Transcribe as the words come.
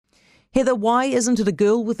Heather, why isn't it a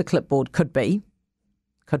girl with a clipboard? Could be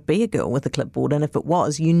a girl with a clipboard, and if it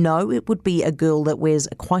was, it would be a girl that wears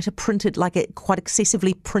quite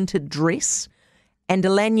excessively printed dress and a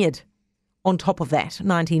lanyard on top of that.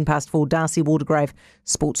 19 past 4, Darcy Watergrave,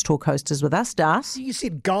 Sports Talk host, is with us. Darcy? You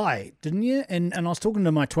said guy, didn't you? And I was talking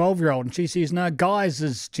to my 12-year-old, and she says, no, guys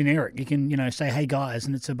is generic. You can, say, hey, guys,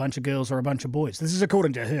 and it's a bunch of girls or a bunch of boys. This is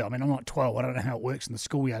according to her. I mean, I'm not 12. I don't know how it works in the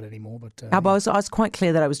schoolyard anymore. But I was quite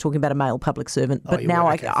clear that I was talking about a male public servant, but now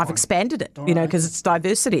I've expanded it, because it's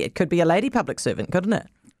diversity. It could be a lady public servant, couldn't it?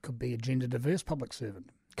 Could be a gender-diverse public servant.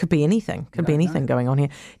 Could be anything. Could be anything going on here.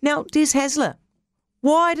 Now, Des Hasler,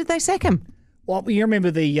 why did they sack him? Well, you remember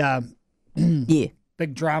the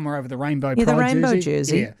big drama over the Rainbow Pride the Rainbow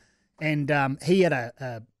jersey. Yeah. And he had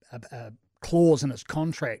a clause in his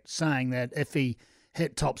contract saying that if he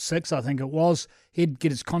hit top 6, I think it was, he'd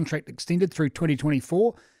get his contract extended through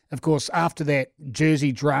 2024. Of course, after that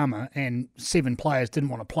jersey drama and 7 players didn't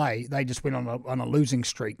want to play, they just went on a losing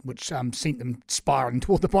streak, which sent them spiraling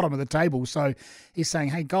toward the bottom of the table. So he's saying,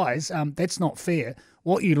 hey, guys, that's not fair.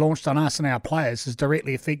 What you launched on us and our players has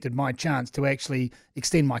directly affected my chance to actually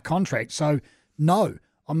extend my contract. So, no,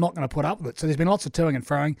 I'm not going to put up with it. So there's been lots of toing and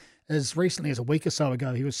froing. As recently as a week or so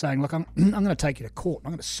ago, he was saying, look, I'm going to take you to court.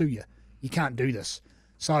 I'm going to sue you. You can't do this.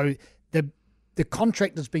 So the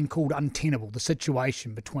contract has been called untenable, the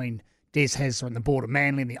situation between Des Hasler and the board of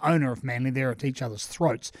Manly and the owner of Manly. They're at each other's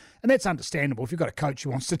throats. And that's understandable. If you've got a coach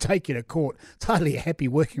who wants to take you to court, it's hardly a happy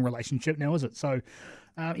working relationship now, is it? So,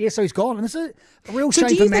 so he's gone. And it's a real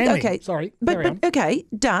shame for Manly. Okay, sorry, but okay,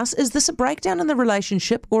 Das, is this a breakdown in the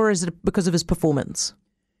relationship or is it because of his performance?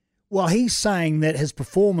 Well, he's saying that his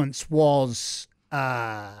performance was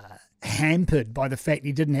hampered by the fact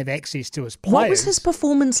he didn't have access to his players. What was his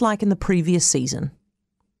performance like in the previous season?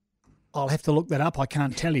 I'll have to look that up. I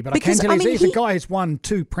can't tell you. But I can tell you he's a guy who's won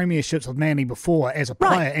 2 premierships with Manly before as a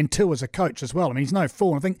player and 2 as a coach as well. I mean, he's no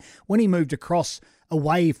fool. I think when he moved across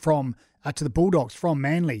away from to the Bulldogs from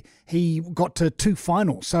Manly, he got to 2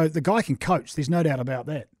 finals. So the guy can coach. There's no doubt about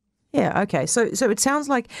that. Yeah, okay. So it sounds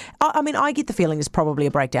like, I get the feeling it's probably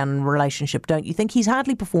a breakdown in a relationship, don't you think? He's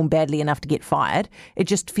hardly performed badly enough to get fired. It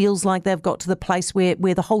just feels like they've got to the place where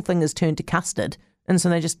the whole thing is turned to custard, and so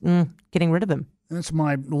they're just getting rid of him. That's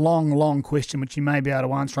my long question, which you may be able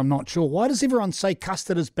to answer. I'm not sure. Why does everyone say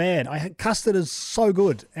custard is bad? Custard is so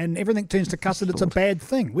good, and everything turns to custard. It's a bad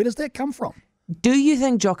thing. Where does that come from? Do you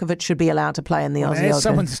think Djokovic should be allowed to play in the Aussie Open? As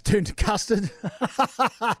someone's turned to custard,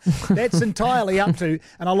 that's entirely up to,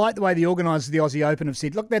 and I like the way the organisers of the Aussie Open have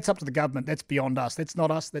said, look, that's up to the government. That's beyond us. That's not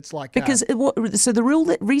us. That's like... So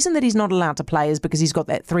the reason that he's not allowed to play is because he's got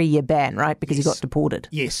that 3-year ban, right? Because he got deported.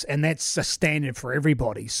 Yes, and that's a standard for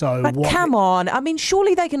everybody. Come on. I mean,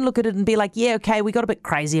 surely they can look at it and be like, yeah, okay, we got a bit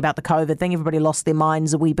crazy about the COVID thing. Everybody lost their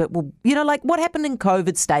minds a wee bit. Well, what happened in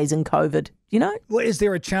COVID stays in COVID. Well, is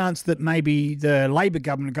there a chance that maybe the Labor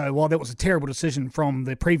government go, well, that was a terrible decision from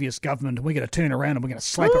the previous government and we're going to turn around and we're going to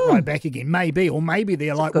slap it right back again? Maybe. Or maybe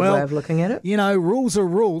they're like, good way of looking at it. Rules are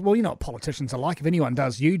rules. Well, you know what politicians are like. If anyone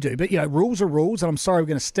does, you do. But, rules are rules, and I'm sorry we're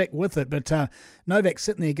going to stick with it. But Novak's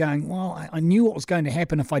sitting there going, well, I knew what was going to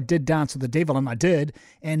happen if I did dance with the devil, and I did.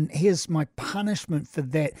 And here's my punishment for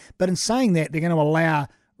that. But in saying that, they're going to allow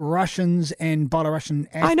Russians and Belarusian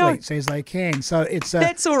athletes as they can. So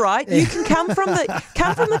that's all right. You can come from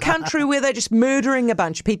the country where they're just murdering a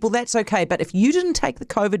bunch of people. That's okay. But if you didn't take the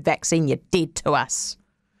COVID vaccine, you're dead to us.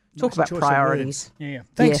 Talk about priorities. Yeah.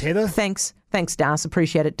 Thanks, Heather. Thanks, Darcy.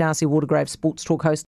 Appreciate it. Darcy Watergrave, Sports Talk host.